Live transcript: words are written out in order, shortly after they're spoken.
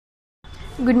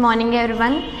Good morning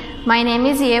everyone. My name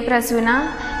is A.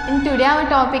 Prasuna and today our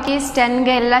topic is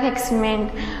Strengerlach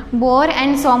experiment. Bohr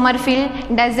and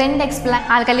Sommerfeld doesn't explain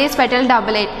alkali spetal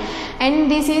doublet, and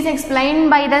this is explained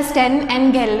by the Stern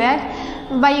and Gerlach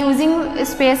by using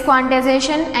space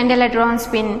quantization and electron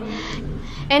spin.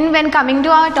 And when coming to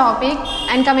our topic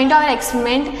and coming to our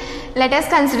experiment, let us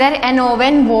consider an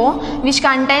oven bowl which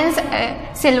contains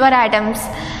silver atoms,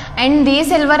 and these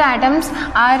silver atoms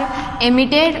are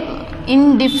emitted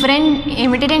in different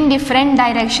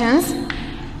directions,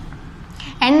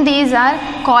 and these are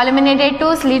collimated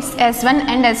to slits S1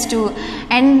 and S2.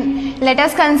 And let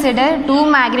us consider two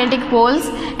magnetic poles,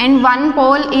 and one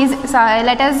pole is,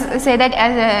 let us say that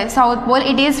as a south pole,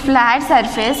 it is flat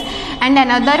surface, and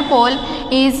another pole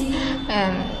is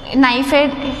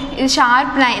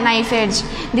sharp knife edge.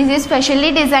 This is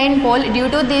specially designed pole. Due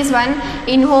to this one,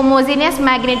 inhomogeneous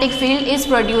magnetic field is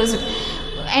produced,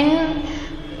 and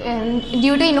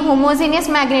due to inhomogeneous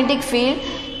magnetic field,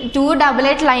 two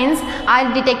doublet lines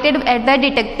are detected at the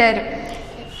detector.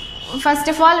 First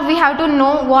of all, we have to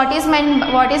know what is meant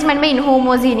by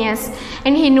inhomogeneous.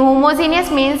 And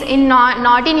inhomogeneous means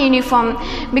not in uniform,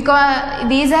 because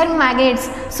these are magnets,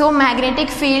 so magnetic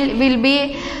field will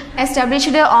be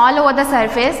established all over the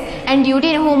surface, and due to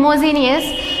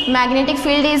inhomogeneous, magnetic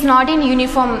field is not in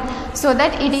uniform, so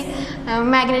that it is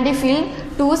magnetic field,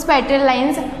 two spectral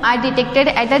lines are detected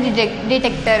at the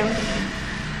detector.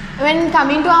 When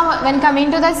coming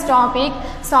to this topic,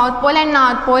 South Pole and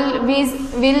North Pole,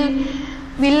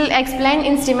 will explain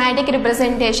in schematic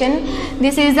representation.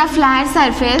 This is the flat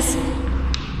surface.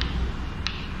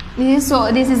 This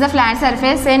is the flat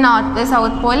surface, say the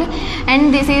South Pole,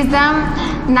 and this is the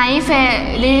knife.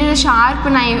 This is sharp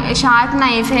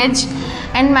knife edge,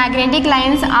 and magnetic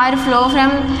lines are flow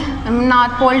from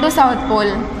North Pole to South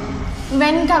Pole.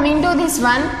 When coming to this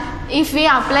one, if we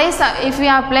apply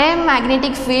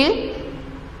magnetic field,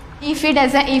 if it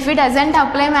doesn't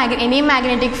apply any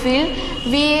magnetic field,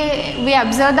 we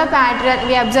observe the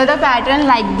pattern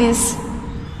like this,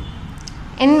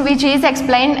 in which is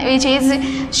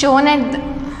shown at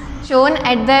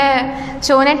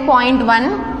point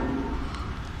 1.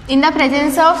 In the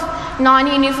presence of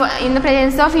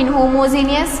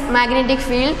inhomogeneous magnetic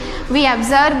field, we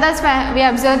observe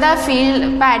the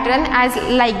field pattern as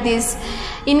like this.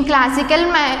 In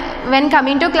classical, when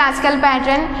coming to classical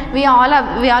pattern, we all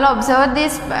observe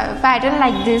this pattern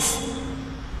like this.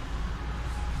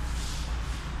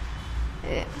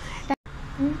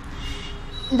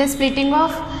 The splitting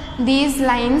of these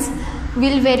lines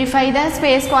will verify the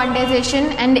space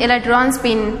quantization and electron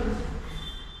spin.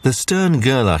 The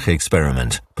Strengerlach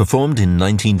experiment, performed in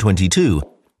 1922,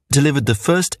 delivered the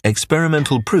first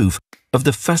experimental proof of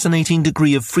the fascinating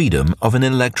degree of freedom of an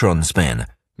electron spin.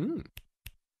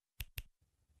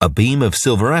 A beam of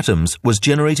silver atoms was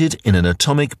generated in an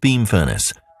atomic beam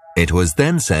furnace. It was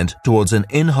then sent towards an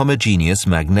inhomogeneous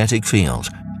magnetic field.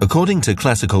 According to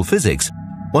classical physics,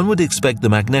 one would expect the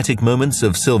magnetic moments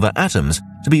of silver atoms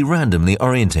to be randomly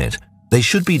oriented. They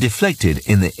should be deflected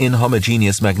in the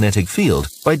inhomogeneous magnetic field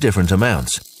by different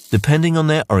amounts, depending on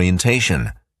their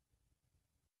orientation.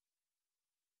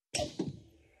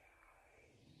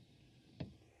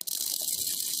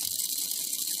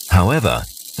 However,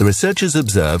 the researchers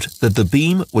observed that the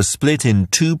beam was split in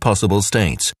two possible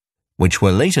states, which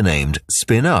were later named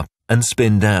spin up and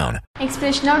spin down.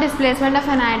 Expression of displacement of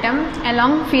an atom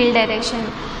along field direction.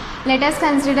 Let us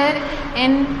consider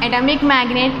an atomic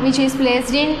magnet which is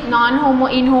placed in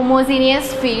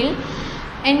inhomogeneous field,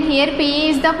 and here P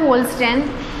is the pole strength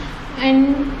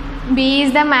and B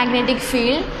is the magnetic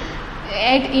field.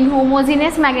 At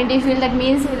inhomogeneous magnetic field, that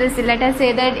means let us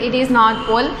say that it is North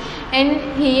Pole, and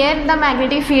here the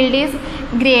magnetic field is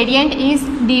gradient is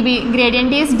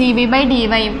dV by dy,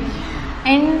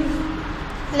 and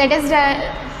let us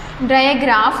draw a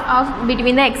graph of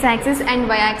between the x-axis and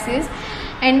y-axis,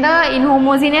 and the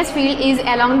inhomogeneous field is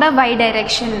along the y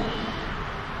direction.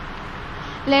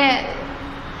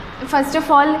 First of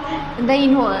all, the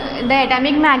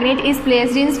atomic magnet is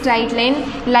placed in straight line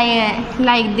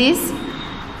like this.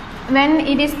 When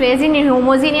it is placed in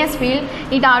inhomogeneous field,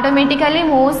 it automatically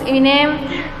moves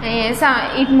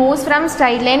it moves from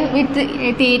straight line with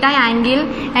theta angle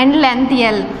and length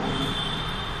L.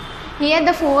 Here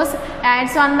the force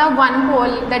acts on the one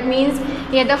pole, that means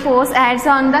here the force acts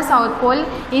on the south pole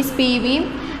is PV,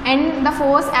 and the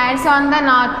force acts on the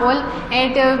north pole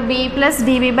at B plus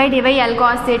dV by dy L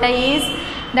cos theta is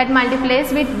that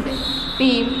multiplies with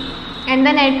P, and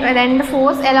then the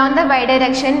force along the y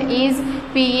direction is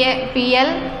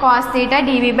PL cos theta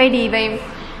dV by dy.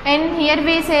 And here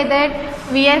we say that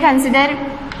we are consider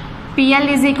PL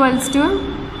is equals to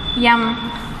M.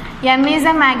 M is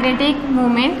the magnetic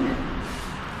moment,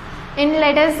 and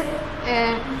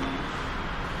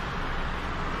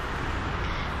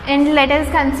let us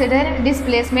consider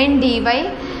displacement dy.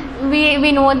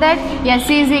 We know that S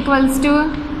is equals to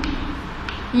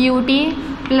ut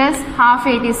plus half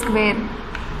at square,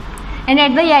 and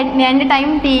at the end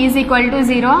time t is equal to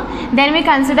 0. Then we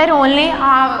consider only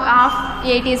half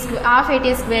at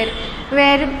square,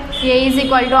 where a is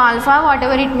equal to alpha,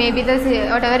 whatever it may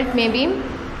be,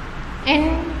 and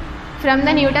from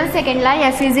the Newton's second law,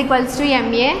 S is equals to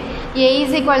ma, a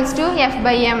is equals to f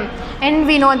by m, and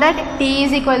we know that t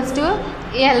is equals to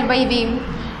L by v.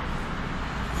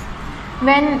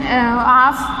 When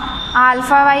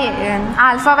alpha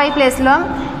y place లో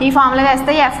ఈ formula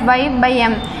వేస్తే f by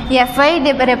m. Fy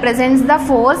represents the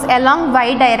force along y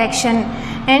direction,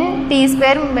 and t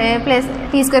square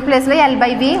place లో L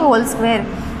by v whole square.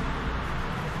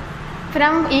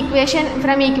 From equation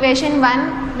 1,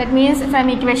 that means from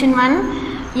equation 1,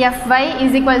 Fy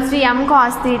is equals to m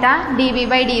cos theta dv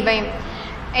by dy,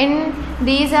 and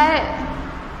these are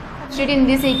substitute in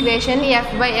this equation.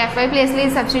 Fy place లో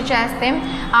substitute చేస్తే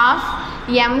half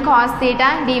m cos theta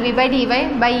dv by dy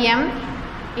by m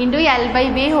into L by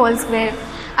v whole square.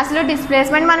 అసలు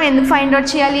displacement మనం ఎందుకు find out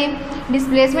చేయాలి?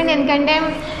 Displacement ఎందుకంటే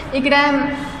ఇక్కడ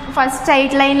first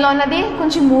straight లైన్లో ఉన్నది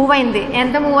కొంచెం మూవ్ అయింది.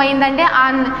 ఎంత మూవ్ అయిందంటే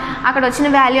అక్కడ వచ్చిన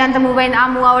వాల్యూ అంత మూవ్ అయింది. ఆ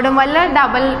మూవ్ అవ్వడం వల్ల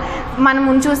మనం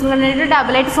ముందు చూసుకున్నట్టు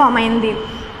డబుల్ ఎట్ ఫామ్ అయింది.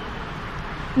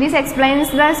 This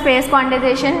explains the space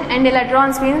quantization and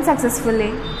electron spin successfully.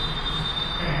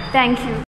 Thank you.